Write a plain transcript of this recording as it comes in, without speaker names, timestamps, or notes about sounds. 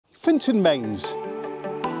Huffington Mains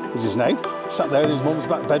is his name. Sat there in his mum's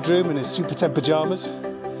back bedroom in his Super Ted pyjamas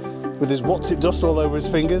with his what's it dust all over his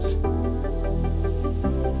fingers.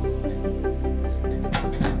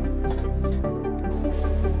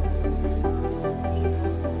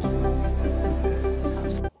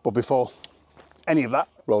 But before any of that,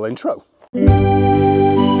 roll intro.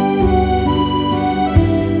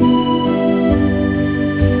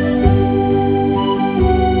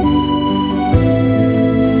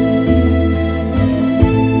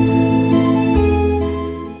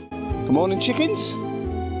 Good morning, chickens.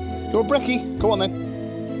 You want a brekkie? Go on then.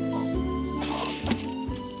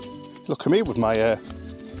 Look at me with my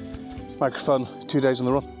microphone 2 days on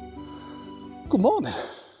the run. Good morning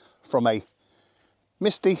from a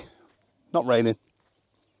misty, not raining,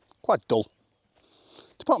 quite dull,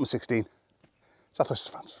 Department 16, southwest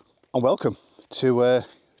of France. And welcome to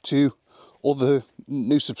all the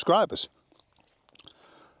new subscribers.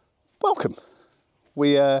 Welcome.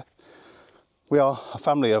 We are a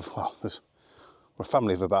family of, well, we're a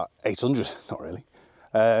family of about 800, not really,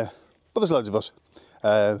 but there's loads of us.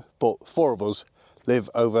 But 4 of us live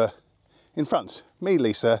over in France. Me,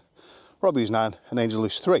 Lisa, Robbie who's 9, and Angel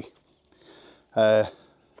who's 3.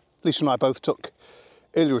 Lisa and I both took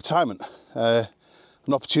early retirement, an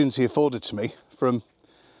opportunity afforded to me from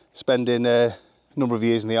spending a number of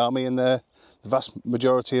years in the army and the vast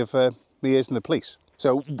majority of my years in the police.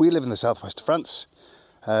 So we live in the southwest of France,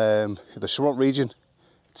 the Charente region.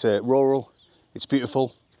 It's rural, it's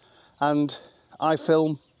beautiful, and I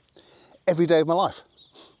film every day of my life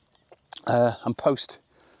and post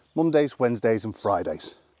Mondays, Wednesdays and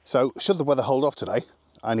Fridays. So should the weather hold off today,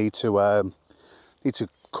 I need to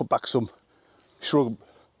cut back some shrubbery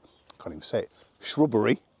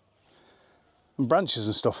and branches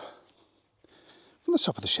and stuff from the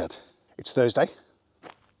top of the shed. It's Thursday,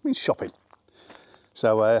 means shopping.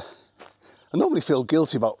 So I normally feel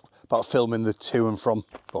guilty about filming the to and from,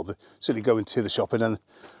 well, certainly going to the shopping and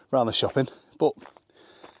around the shopping. But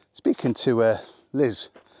speaking to Liz,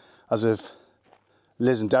 as of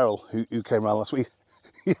Liz and Daryl, who came around last week,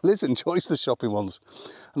 Liz enjoys the shopping ones.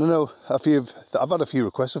 And I know I've had a few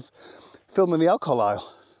requests of filming the alcohol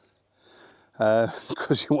aisle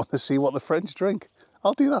because you want to see what the French drink.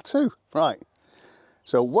 I'll do that too. Right.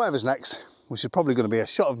 So whatever's next, which is probably going to be a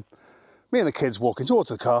shot of me and the kids walking towards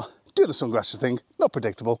the car, do the sunglasses thing, not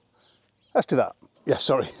predictable. Let's do that. Yeah,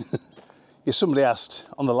 sorry. Yeah, somebody asked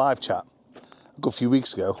on the live chat a good few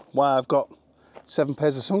weeks ago why I've got 7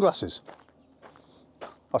 pairs of sunglasses.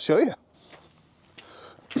 I'll show you.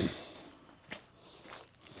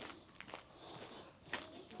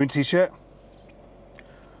 Green t-shirt,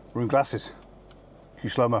 maroon glasses,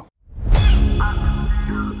 huge slow-mo.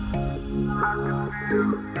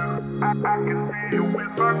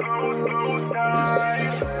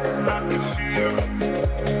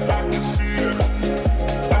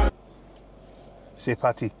 See you,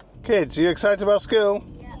 Patty. Kids, are you excited about school?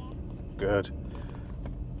 Yeah. Good.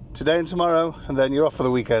 Today and tomorrow, and then you're off for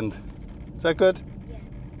the weekend. Is that good?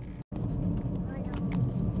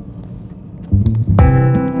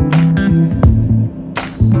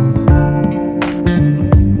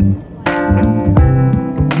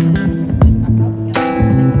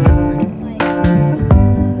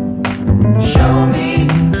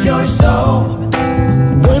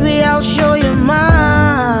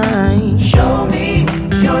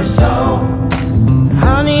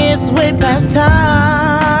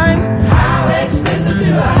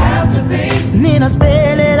 I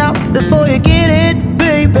spell it out before you get it,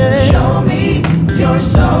 baby. Show me your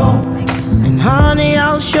soul, and honey,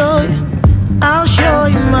 I'll show you mine. I'll show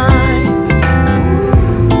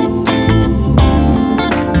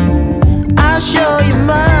you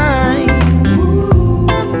mine.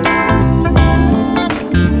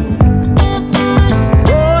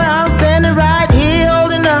 Boy, I'm standing right here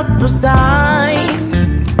holding up a sign,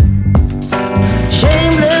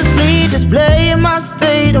 shamelessly displaying my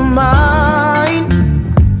state of mind.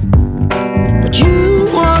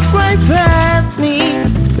 Past me,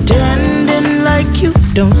 pretending like you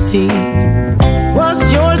don't see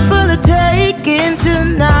what's yours for the taking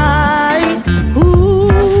tonight. Ooh.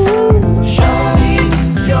 Show me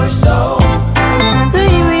your soul,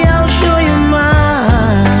 baby, I'll show you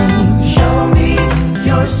mine. Show me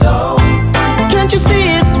your soul, can't you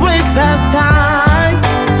see it's way past time?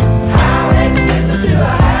 How explicit do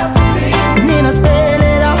I have to be? And then I spell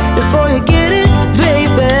it out before you get it,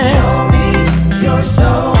 baby. Show me your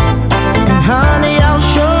soul, honey, I'll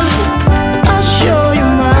show you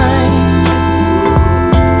mine.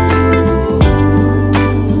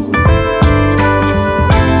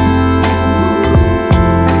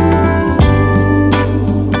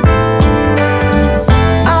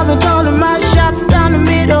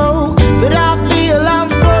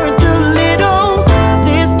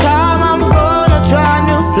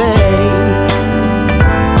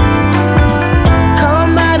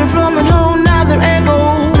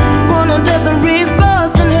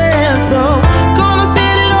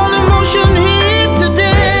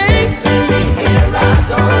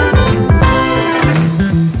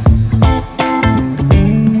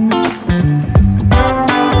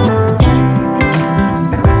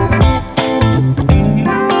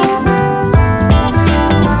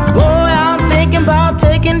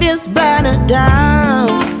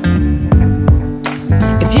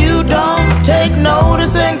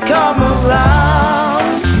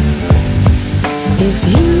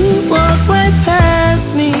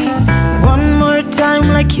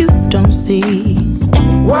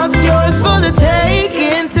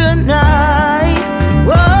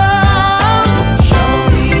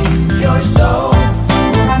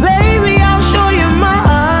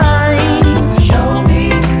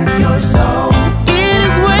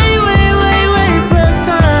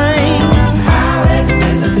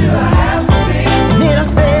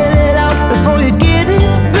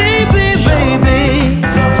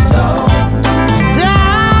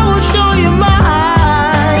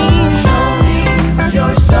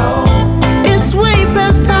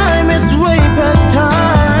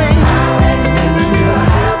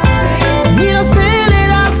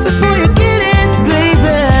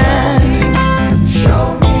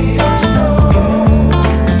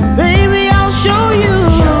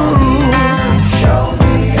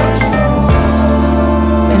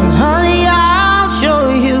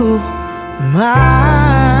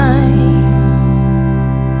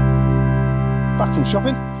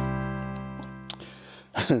 shopping.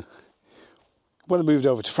 When I moved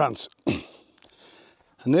over to France, I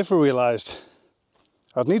never realised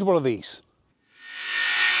I'd need one of these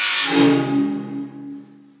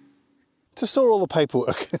to store all the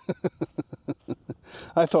paperwork.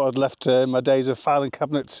 I thought I'd left my days of filing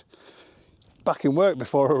cabinets back in work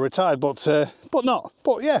before I retired, but not.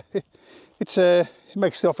 But yeah, it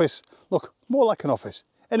makes the office look more like an office.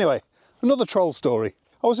 Anyway, another troll story.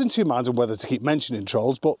 I was in two minds on whether to keep mentioning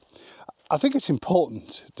trolls, but I think it's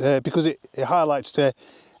important because it highlights to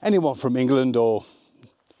anyone from England or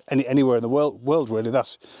anywhere in the world really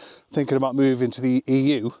that's thinking about moving to the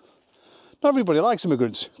EU. Not everybody likes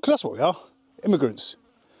immigrants, because that's what we are, immigrants.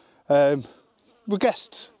 We're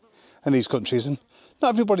guests in these countries, and not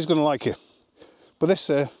everybody's going to like you. But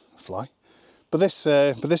this But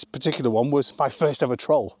this particular one was my first ever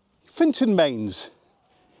troll. Finton Mains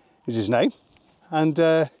is his name, and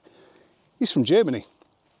he's from Germany.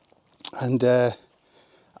 And I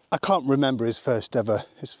can't remember his first ever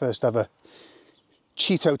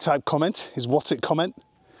Cheeto type comment, his what's it comment.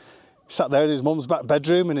 Sat there in his mum's back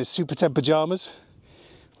bedroom in his Super Ted pyjamas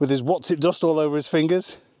with his what's it dust all over his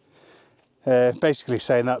fingers, basically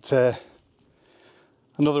saying that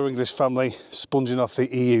another English family sponging off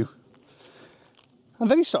the EU.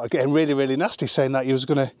 And then he started getting really, really nasty, saying that he was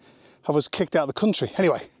going to have us kicked out of the country.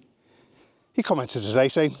 Anyway, he commented today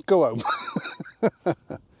saying, go home.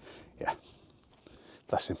 Yeah,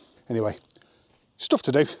 bless him. Anyway, stuff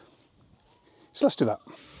to do. So let's do that.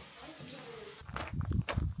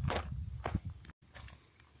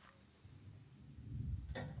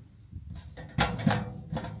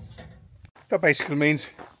 That basically means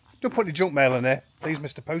don't put any junk mail in there, please,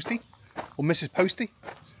 Mr. Postie or Mrs. Postie,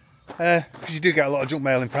 because you do get a lot of junk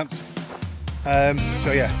mail in France.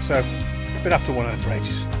 So yeah, so been after one of them for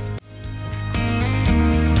ages.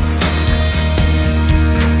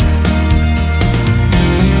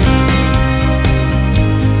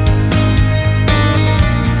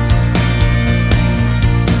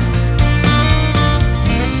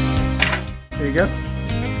 There you go.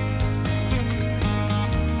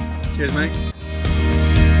 Cheers, mate.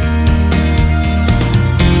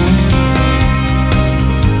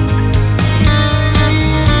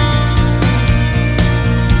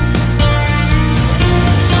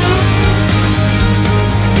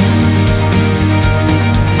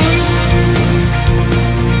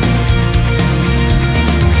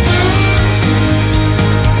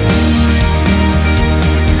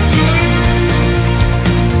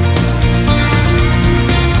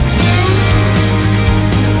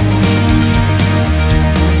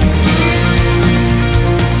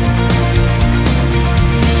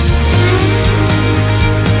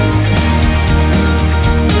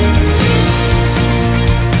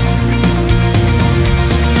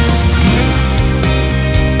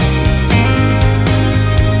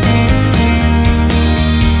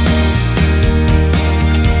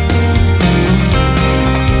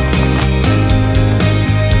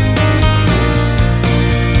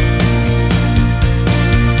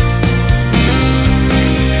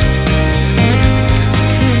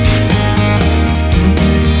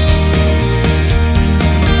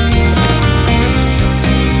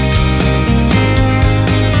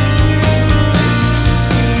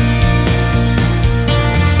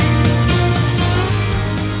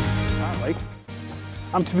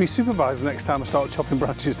 I'm to be supervised the next time I start chopping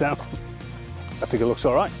branches down. I think it looks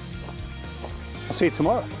all right. I'll see you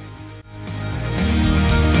tomorrow.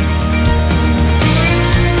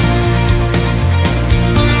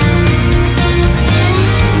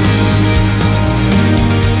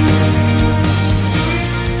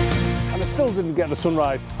 And I still didn't get the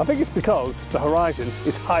sunrise. I think it's because the horizon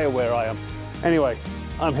is higher where I am. Anyway,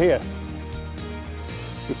 I'm here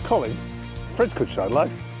with Colin, Fred's Countryside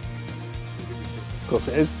Life. Of course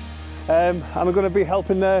it is. And I'm going to be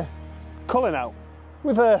helping Colin out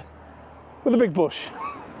with a big bush.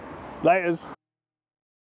 Laters.